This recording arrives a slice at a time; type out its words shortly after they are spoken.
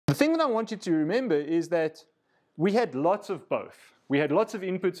The thing that I want you to remember is that we had lots of both. We had lots of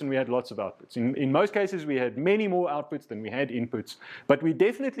inputs and we had lots of outputs. In most cases, we had many more outputs than we had inputs, but we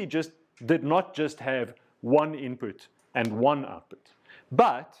definitely just did not just have one input and one output.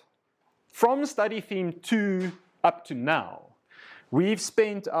 But from study theme 2 up to now, we've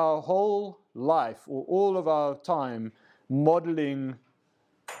spent our whole life, or all of our time, modeling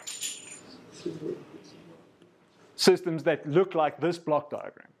systems that look like this block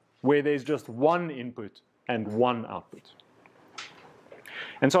diagram, where there's just one input and one output.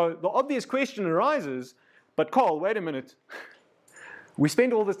 And so the obvious question arises, but Carl, wait a minute. We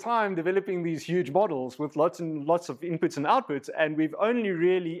spend all this time developing these huge models with lots and lots of inputs and outputs, and we've only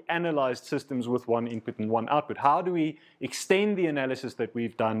really analyzed systems with one input and one output. How do we extend the analysis that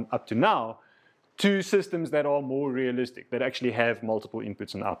we've done up to now to systems that are more realistic, that actually have multiple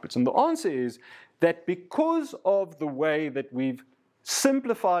inputs and outputs? And the answer is that because of the way that we've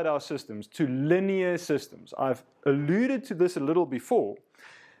simplified our systems to linear systems, I've alluded to this a little before,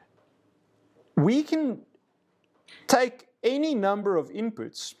 we can take any number of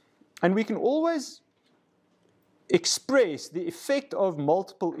inputs and we can always express the effect of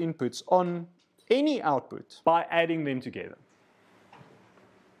multiple inputs on any output by adding them together.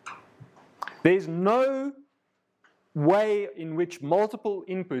 There's no way in which multiple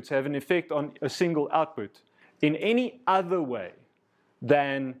inputs have an effect on a single output in any other way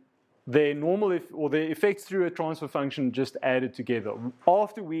than their normal or their effects through a transfer function just added together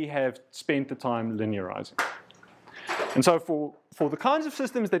after we have spent the time linearizing. And so for the kinds of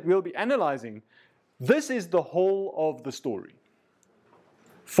systems that we'll be analyzing, this is the whole of the story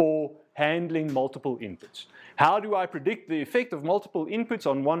for handling multiple inputs. How do I predict the effect of multiple inputs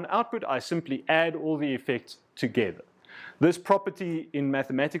on one output? I simply add all the effects together. This property in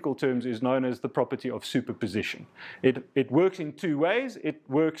mathematical terms is known as the property of superposition. It works in two ways. It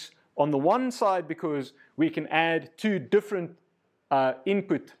works on the one side because we can add two different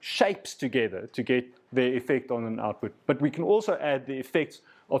input shapes together to get their effect on an output. But we can also add the effects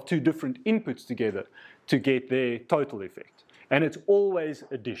of two different inputs together to get their total effect. And it's always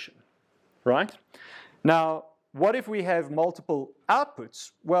addition, right? Now, what if we have multiple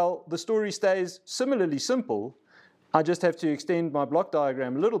outputs? Well, the story stays similarly simple. I just have to extend my block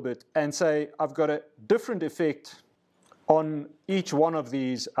diagram a little bit and say I've got a different effect on each one of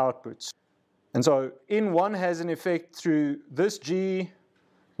these outputs. And so in1 has an effect through this G,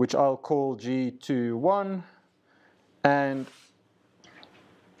 which I'll call G21, and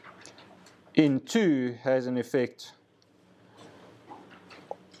in2 has an effect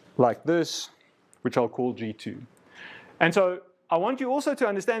like this, which I'll call G2. And so I want you also to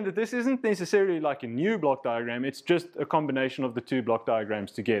understand that this isn't necessarily like a new block diagram, it's just a combination of the two block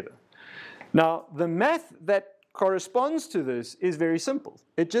diagrams together. Now, the math that corresponds to this is very simple.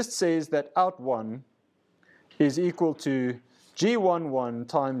 It just says that out1 is equal to G11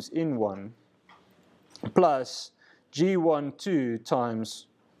 times in1 plus G12 times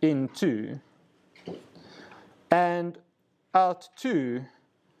in2, and out2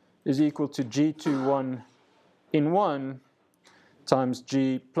 is equal to G21 in1 times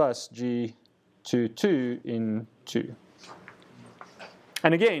G plus G22 in 2.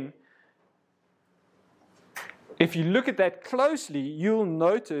 And again, if you look at that closely, you'll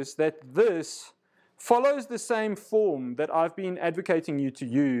notice that this follows the same form that I've been advocating you to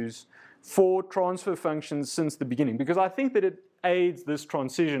use for transfer functions since the beginning, because I think that it aids this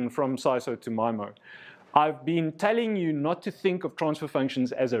transition from SISO to MIMO. I've been telling you not to think of transfer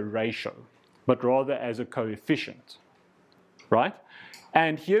functions as a ratio, but rather as a coefficient, right?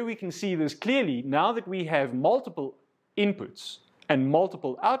 And here we can see this clearly. Now that we have multiple inputs and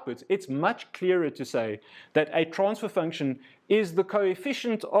multiple outputs, it's much clearer to say that a transfer function is the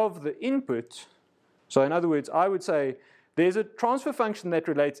coefficient of the input. So in other words, I would say there's a transfer function that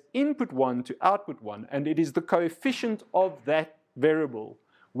relates input 1 to output 1, and it is the coefficient of that variable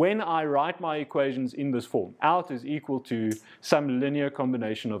when I write my equations in this form. Out is equal to some linear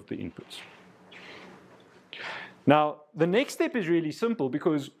combination of the inputs. Now, the next step is really simple,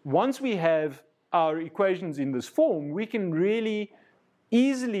 because once we have our equations in this form, we can really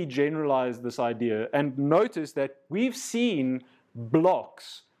easily generalize this idea and notice that we've seen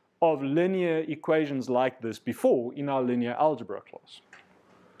blocks of linear equations like this before in our linear algebra class.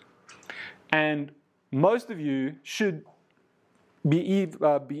 And most of you should be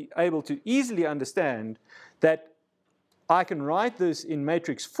able to easily understand that I can write this in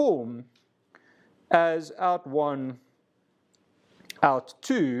matrix form as out1,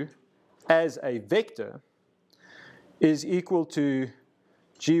 out2 as a vector is equal to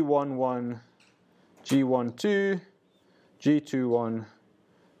G11, G12, G21,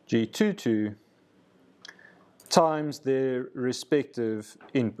 G22 times their respective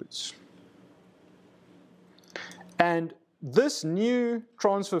inputs. And this new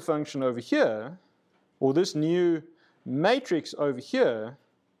transfer function over here, or this new matrix over here,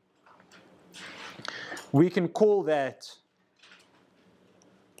 we can call that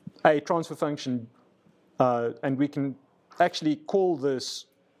a transfer function, and we can actually call this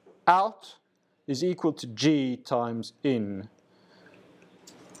out is equal to G times in.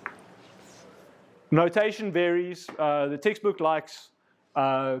 Notation varies. The textbook likes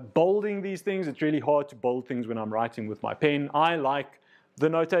bolding these things. It's really hard to bold things when I'm writing with my pen. I like the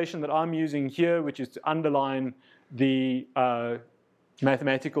notation that I'm using here, which is to underline the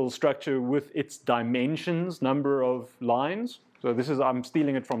mathematical structure with its dimensions, number of lines. So this is, I'm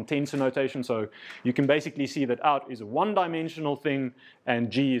stealing it from tensor notation. So you can basically see that out is a one-dimensional thing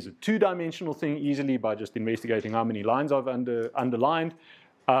and G is a two-dimensional thing easily by just investigating how many lines I've underlined.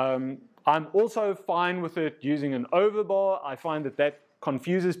 I'm also fine with it using an overbar. I find that that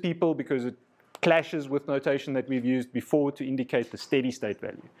confuses people because it clashes with notation that we've used before to indicate the steady state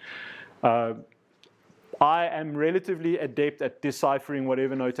value. I am relatively adept at deciphering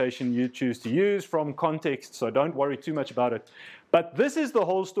whatever notation you choose to use from context, so don't worry too much about it. But this is the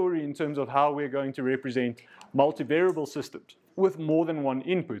whole story in terms of how we're going to represent multivariable systems with more than one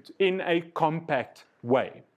input in a compact way.